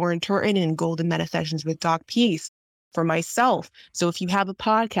NFTs for Lauren Turton and Golden Meta Sessions with Doc Peace for myself. So if you have a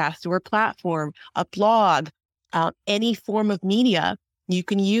podcast or a platform, a blog, any form of media, you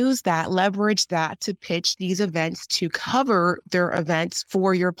can use that, leverage that to pitch these events, to cover their events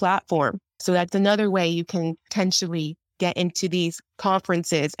for your platform. So that's another way you can potentially get into these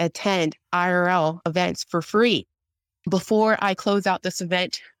conferences, attend IRL events for free. Before I close out this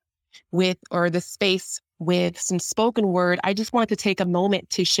event the space with some spoken word, I just wanted to take a moment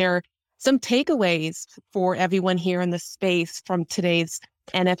to share some takeaways for everyone here in the space from today's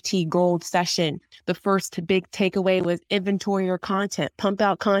NFT Gold session. The first big takeaway was inventory your content, pump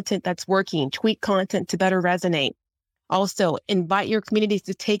out content that's working, tweak content to better resonate. Also, invite your communities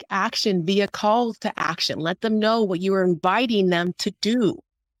to take action via calls to action. Let them know what you are inviting them to do.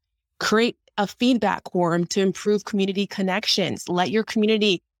 Create a feedback forum to improve community connections. Let your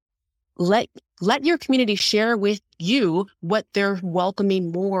community share with you what they're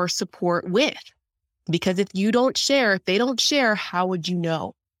welcoming more support with. Because if they don't share, how would you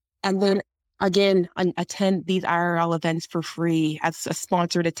know? And then again, attend these IRL events for free as a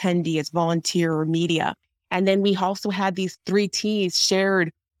sponsored attendee, as volunteer or media. And then we also had these 3 T's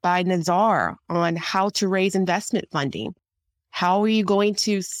shared by Nazar on how to raise investment funding. How are you going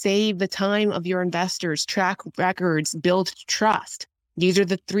to save the time of your investors, track records, build trust? These are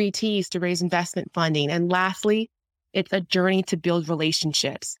the 3 T's to raise investment funding. And lastly, it's a journey to build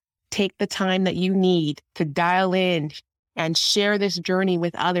relationships. Take the time that you need to dial in and share this journey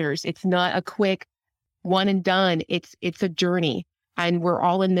with others. It's not a quick one and done. It's a journey, and we're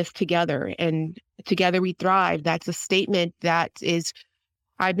all in this together, and together we thrive. That's a statement that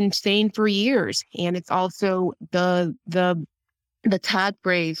I've been saying for years. And it's also the tag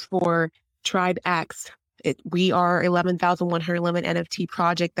phrase for Tribe X. We are 11,111 NFT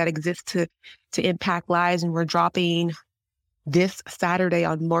project that exists to impact lives, and we're dropping this Saturday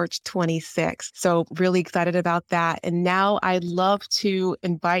on March 26th. So really excited about that. And now I'd love to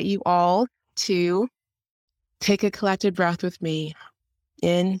invite you all to take a collective breath with me,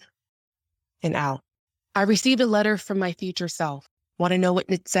 in and out. I received a letter from my future self. Want to know what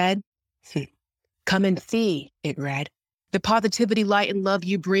it said? Come and see, it read. The positivity, light, and love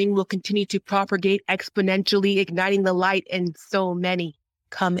you bring will continue to propagate exponentially, igniting the light in so many.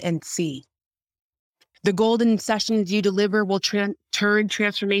 Come and see. The golden sessions you deliver will turn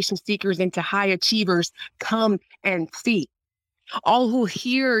transformation seekers into high achievers. Come and see. All who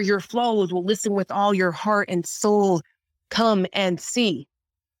hear your flows will listen with all your heart and soul. Come and see.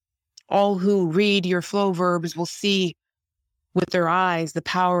 All who read your flow verbs will see with their eyes the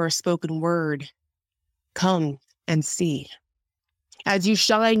power of spoken word. Come and see. As you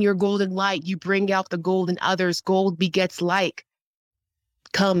shine your golden light, you bring out the gold in others. Gold begets like.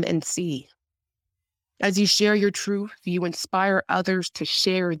 Come and see. As you share your truth, you inspire others to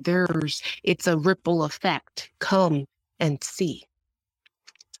share theirs. It's a ripple effect. Come and see.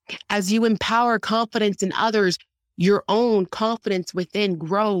 As you empower confidence in others, your own confidence within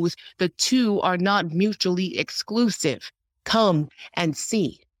grows. The two are not mutually exclusive. Come and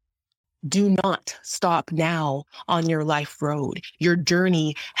see. Do not stop now on your life road. Your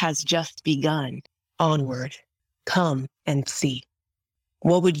journey has just begun. Onward. Come and see.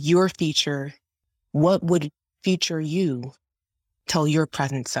 What would future you tell your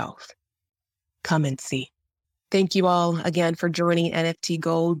present self? Come and see. Thank you all again for joining NFT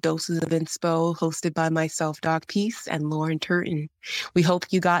Gold Doses of Inspo, hosted by myself, Doc Peace, and Lauren Turton. We hope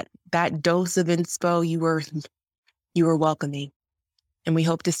you got that dose of inspo you were welcoming. And we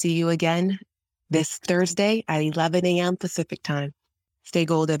hope to see you again this Thursday at 11 a.m. Pacific time. Stay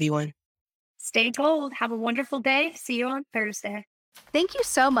gold, everyone. Stay gold. Have a wonderful day. See you on Thursday. Thank you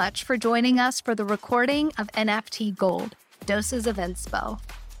so much for joining us for the recording of NFT Gold, Doses of Inspo.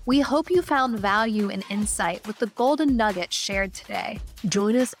 We hope you found value and insight with the golden nuggets shared today.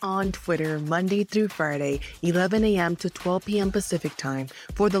 Join us on Twitter Monday through Friday, 11 a.m. to 12 p.m. Pacific time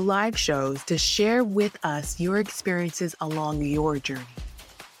for the live shows to share with us your experiences along your journey.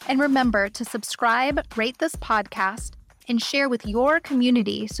 And remember to subscribe, rate this podcast, and share with your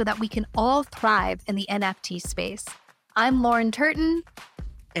community so that we can all thrive in the NFT space. I'm Lauren Turton.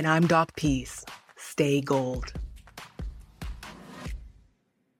 And I'm Doc Peace. Stay gold.